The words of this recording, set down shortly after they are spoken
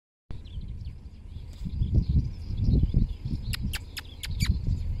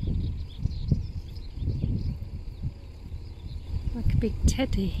big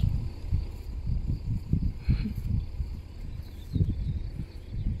teddy.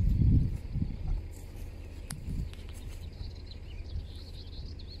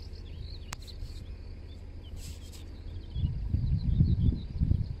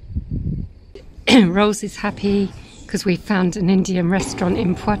 Rose is happy because we found an Indian restaurant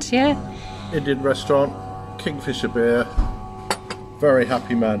in Poitiers. Indian restaurant, Kingfisher beer, very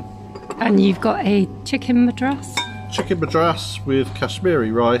happy man. And you've got a chicken madras. Chicken madras with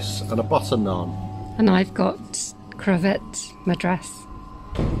Kashmiri rice and a butter naan. And I've got crevette madras,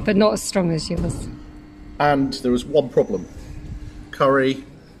 but not as strong as yours. And there was one problem. Curry,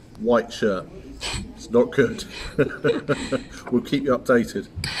 white shirt. It's not good. We'll keep you updated.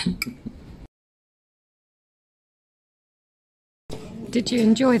 Did you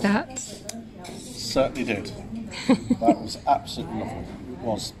enjoy that? Certainly did. That was absolutely lovely. It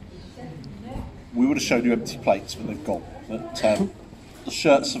was. We would have shown you empty plates, but they've gone. But the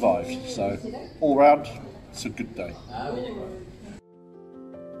shirt survived. So all round, it's a good day.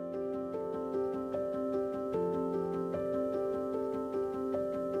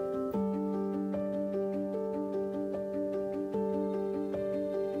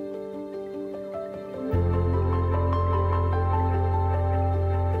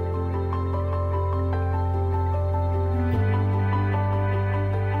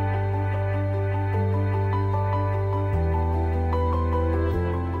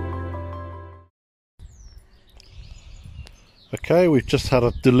 Okay, we've just had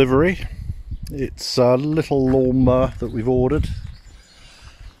a delivery. It's a little lawnmower that we've ordered.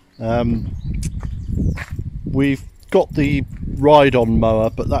 We've got the ride-on mower,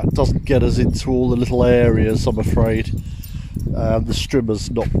 but that doesn't get us into all the little areas, I'm afraid. The strimmer's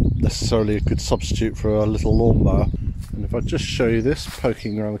not necessarily a good substitute for a little lawnmower. And if I just show you this,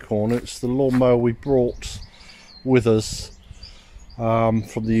 poking around the corner, it's the lawnmower we brought with us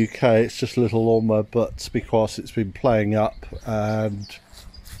from the UK. It's just a little lawnmower, but because it's been playing up, and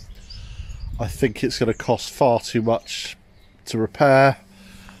I think it's going to cost far too much to repair,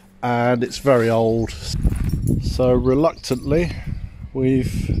 and it's very old, so reluctantly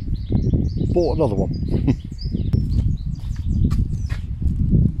we've bought another one.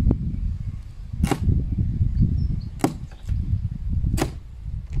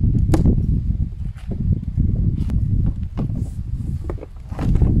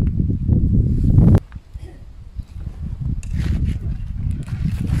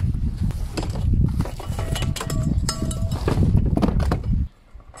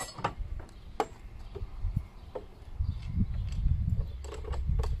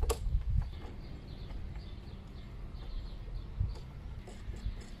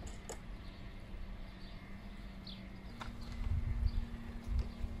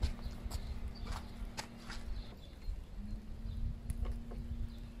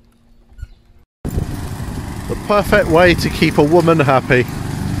 The perfect way to keep a woman happy,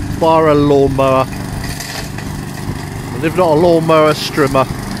 buy her a lawnmower, and if not a lawnmower, a strimmer.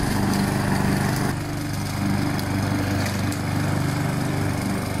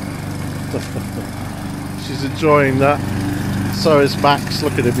 She's enjoying that. So is Max.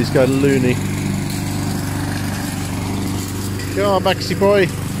 Look at him, he's going loony. Go on, Maxie boy.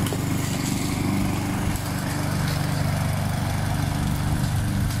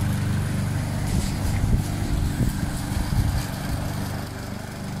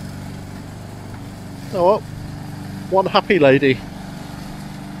 Oh, well, one happy lady.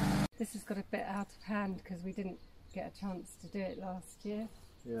 This has got a bit out of hand because we didn't get a chance to do it last year.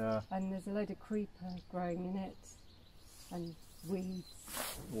 Yeah. And there's a load of creeper growing in it, and weeds.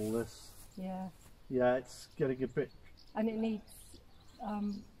 All this. Yeah. Yeah, it's getting a bit... And it needs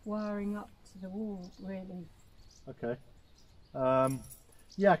wiring up to the wall, really. Okay.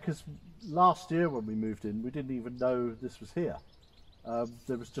 Yeah, because last year when we moved in, we didn't even know this was here.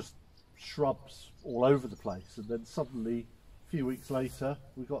 There was just shrubs all over the place, and then suddenly a few weeks later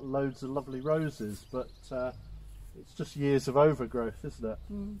we got loads of lovely roses, but it's just years of overgrowth, isn't it?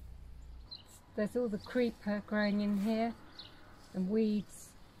 Mm. There's all the creeper growing in here and weeds,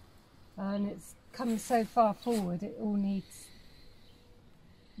 and it's come so far forward it all needs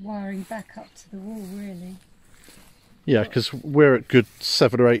wiring back up to the wall, really. Yeah, because we're at good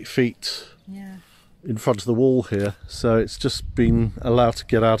 7 or 8 feet in front of the wall here, so it's just been allowed to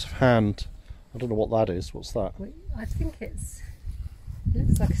get out of hand. I don't know what that is. What's that? I think it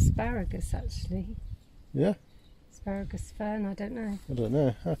looks like asparagus, actually. Yeah. Asparagus fern, I don't know. I don't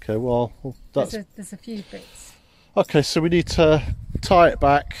know. Okay, well that's... There's a few bits. Okay, so we need to tie it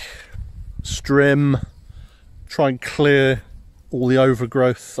back, strim, try and clear all the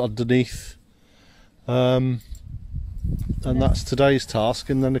overgrowth underneath. and that's today's task.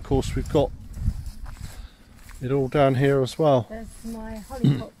 And then of course we've got it all down here as well. There's my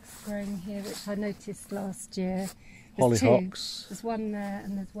hollyhocks growing here, which I noticed last year. Hollyhocks. There's one there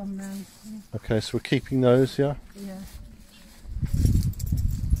and there's one round here. Okay, so we're keeping those, yeah? Yeah.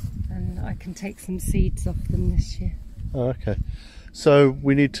 And I can take some seeds off them this year. Oh, okay. So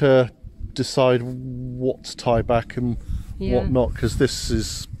we need to decide what to tie back and what not, because this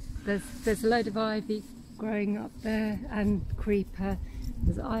is... There's a load of ivy growing up there and creeper.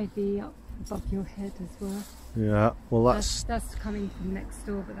 There's ivy up above your head as well. Yeah, well that's coming from next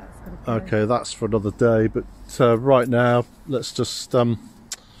door, but that's got to go. Okay, that's for another day, but right now let's just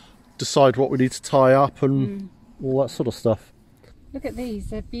decide what we need to tie up and all that sort of stuff. Look at these,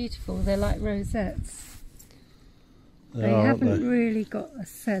 they're beautiful, they're like rosettes. They Aren't haven't they? really got a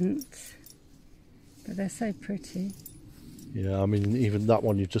scent, but they're so pretty. Yeah, I mean, even that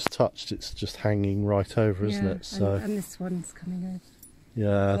one you just touched, it's just hanging right over, isn't it? So and this one's coming over.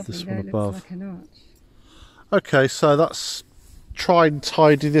 yeah, Lovely, this one looks above. like an arch. Okay, so that's try and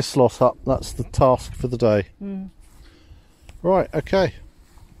tidy this lot up. That's the task for the day. Right, okay.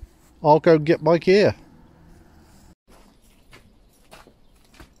 I'll go and get my gear.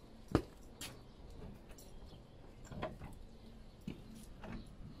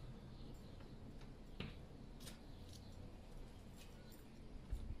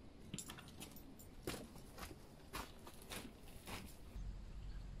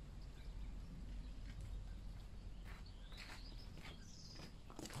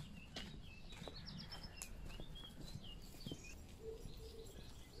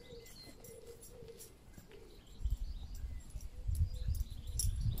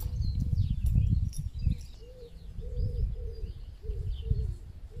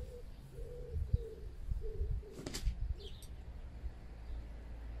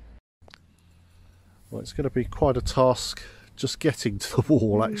 Well, it's going to be quite a task just getting to the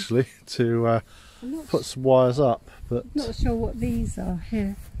wall actually to put some wires up. But I'm not sure what these are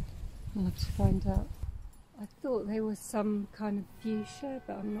here. I'll have to find out. I thought they were some kind of fuchsia,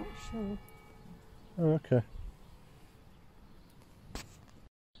 but I'm not sure. oh, okay.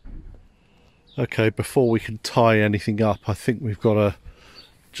 Okay, before we can tie anything up, I think we've got to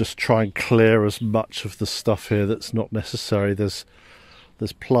just try and clear as much of the stuff here that's not necessary. There's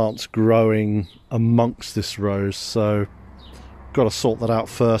plants growing amongst this rose, so got to sort that out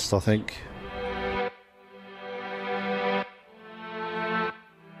first, I think.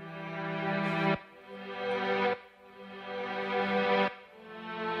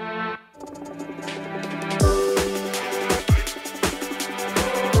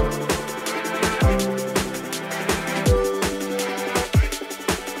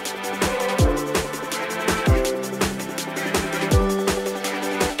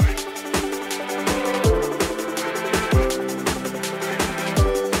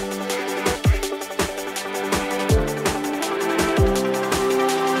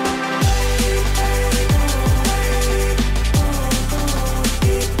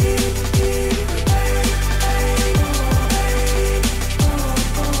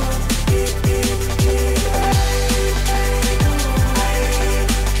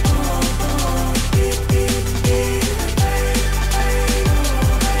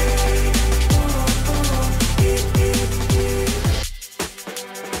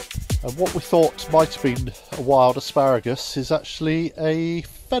 What we thought might have been a wild asparagus is actually a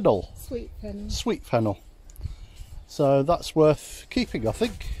fennel. Sweet fennel. Sweet fennel. So that's worth keeping, I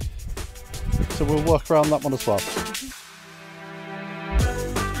think. So we'll work around that one as well.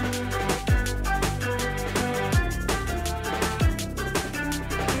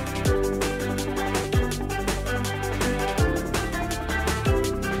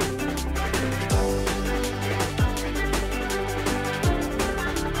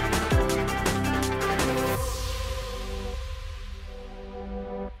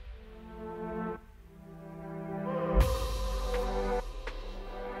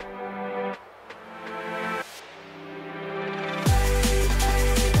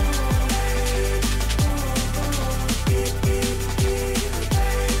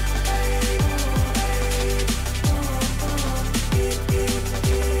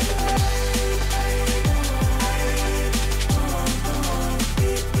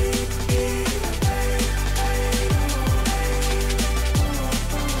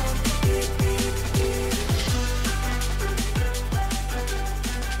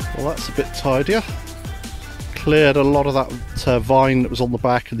 Well, that's a bit tidier. Cleared a lot of that vine that was on the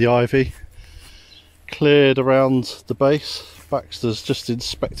back of the ivy. Cleared around the base. Baxter's just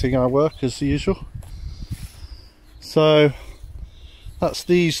inspecting our work as usual. So that's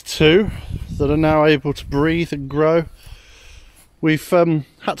these two that are now able to breathe and grow. We've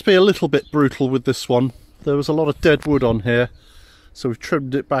had to be a little bit brutal with this one. There was a lot of dead wood on here, so we've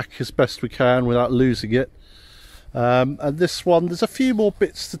trimmed it back as best we can without losing it. And this one, there's a few more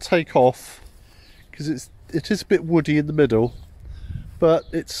bits to take off because it is a bit woody in the middle, but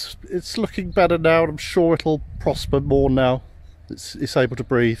it's looking better now, and I'm sure it'll prosper more now it's able to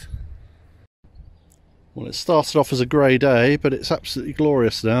breathe. Well, it started off as a grade A, but it's absolutely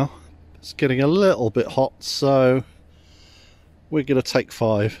glorious now. It's getting a little bit hot, so we're going to take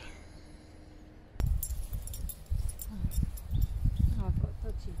 5. I've got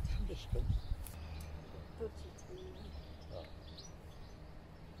dodgy tummy. Dodgy tummy.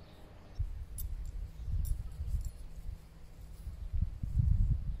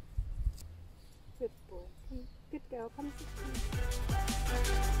 Good boy. Good girl. Come sit down.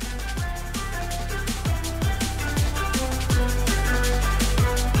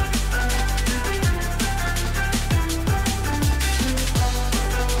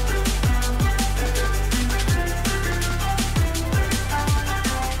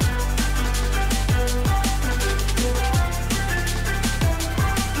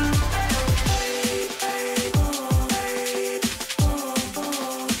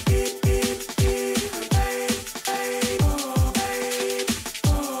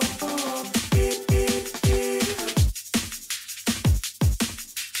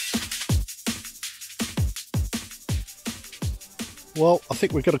 Well, I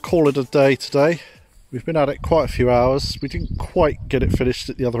think we're going to call it a day today. We've been at it quite a few hours. We didn't quite get it finished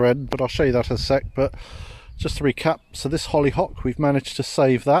at the other end, but I'll show you that in a sec. But just to recap, so this hollyhock, we've managed to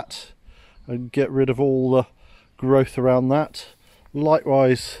save that and get rid of all the growth around that.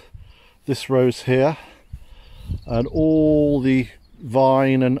 Likewise, this rose here, and all the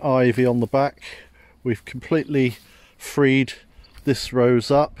vine and ivy on the back. We've completely freed this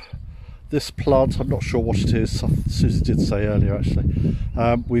rose up. This plant, I'm not sure what it is, Susie did say earlier actually.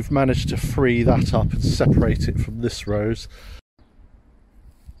 We've managed to free that up and separate it from this rose.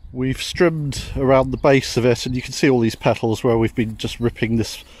 We've trimmed around the base of it, and you can see all these petals where we've been just ripping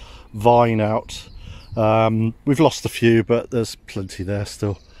this vine out. We've lost a few, but there's plenty there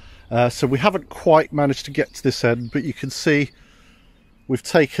still. So we haven't quite managed to get to this end, but you can see we've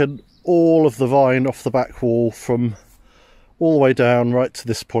taken all of the vine off the back wall from all the way down right to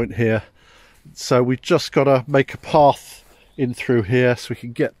this point here. So we've just got to make a path in through here so we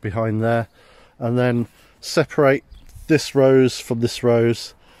can get behind there, and then separate this rose from this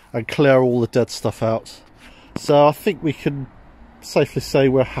rose and clear all the dead stuff out. So I think we can safely say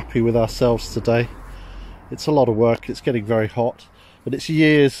we're happy with ourselves today. It's a lot of work, it's getting very hot, but it's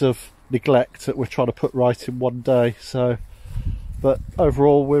years of neglect that we're trying to put right in one day. So, but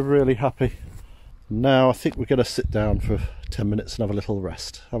overall we're really happy. Now I think we're going to sit down for 10 minutes and have a little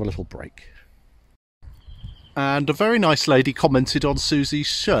rest, have a little break. And a very nice lady commented on Susie's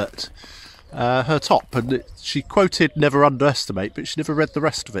shirt, her top, and she quoted "never underestimate," but she never read the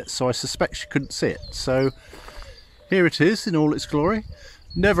rest of it, so I suspect she couldn't see it. So here it is in all its glory.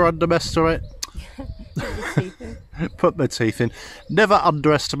 Never underestimate. Put my teeth in. Never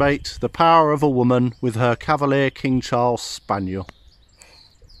underestimate the power of a woman with her Cavalier King Charles Spaniel.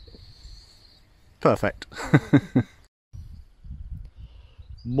 Perfect.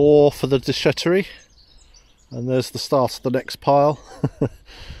 More for the déchetterie, and there's the start of the next pile.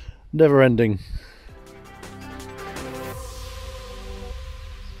 Never ending.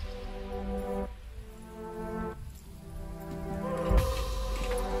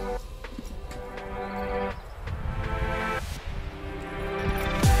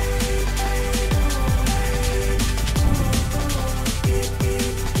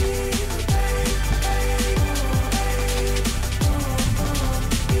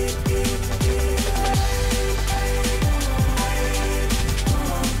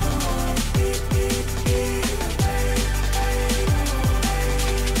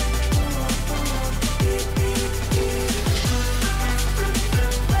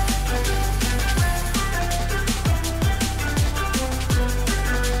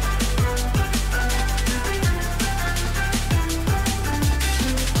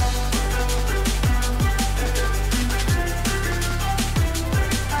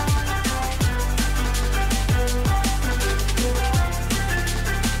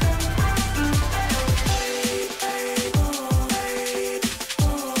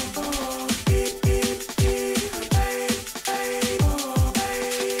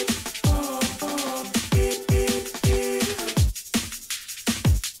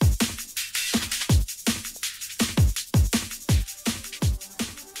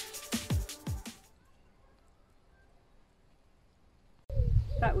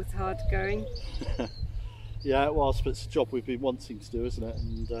 That was hard going. Yeah, it was, but it's a job we've been wanting to do, isn't it?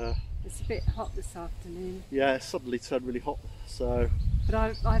 And it's a bit hot this afternoon. yeah, it suddenly turned really hot, so...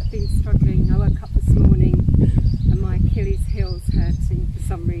 But I've been struggling. I woke up this morning and my Achilles heel's hurting for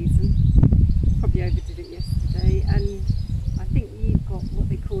some reason. Probably overdid it yesterday, and I think you've got what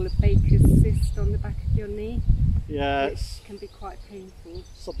they call a baker's cyst on the back of your knee. Yeah, which it's can be quite painful.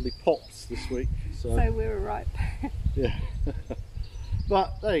 suddenly popped this week, so we're alright. yeah.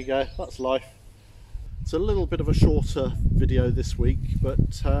 But there you go, that's life. It's a little bit of a shorter video this week,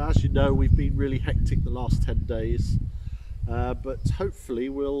 but as you know, we've been really hectic the last 10 days. But hopefully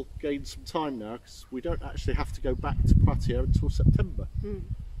we'll gain some time now, because we don't actually have to go back to Poitiers until September.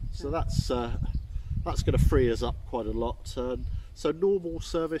 So that's going to free us up quite a lot. So normal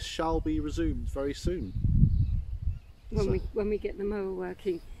service shall be resumed very soon. When we get the mower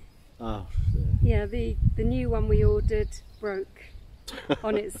working. Oh, yeah. Yeah, the new one we ordered broke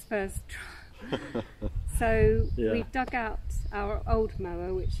on its first try. So yeah. We've dug out our old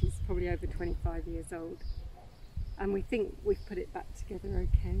mower, which is probably over 25 years old, and we think we've put it back together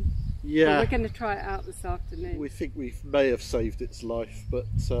okay. Yeah. But we're going to try it out this afternoon. We think we may have saved its life, but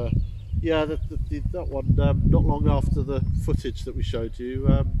yeah, that one, not long after the footage that we showed you,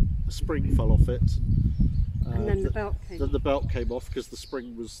 a spring fell off it. And then the belt came off. Then the belt came off because the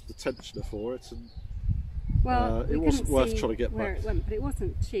spring was the tensioner for it, and well, it wasn't worth trying to get where back. it went, but it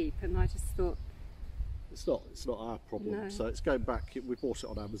wasn't cheap, and I just thought it's not our problem. No. So it's going back. We bought it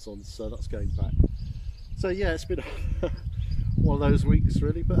on Amazon, so that's going back. So yeah, it's been one of those weeks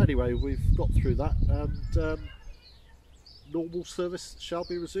really. But anyway, we've got through that, and normal service shall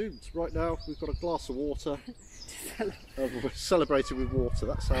be resumed. Right now, we've got a glass of water. We're celebrating with water.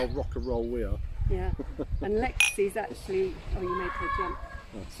 That's how rock and roll we are. Yeah, and Lexi's actually, oh, you made her jump.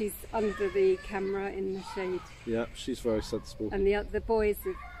 Oh. She's under the camera in the shade. Yeah, she's very sensible. And the boys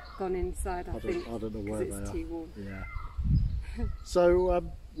have gone inside, I think. I don't know where they are. It's too warm. Yeah. So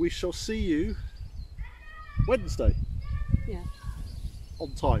we shall see you Wednesday. Yeah.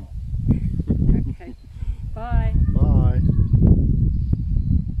 On time. Okay. Bye. Bye.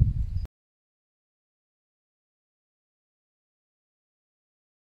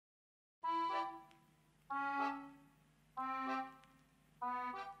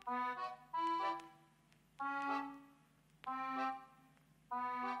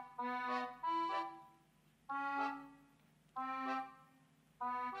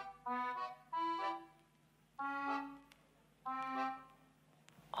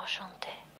 Enchanté.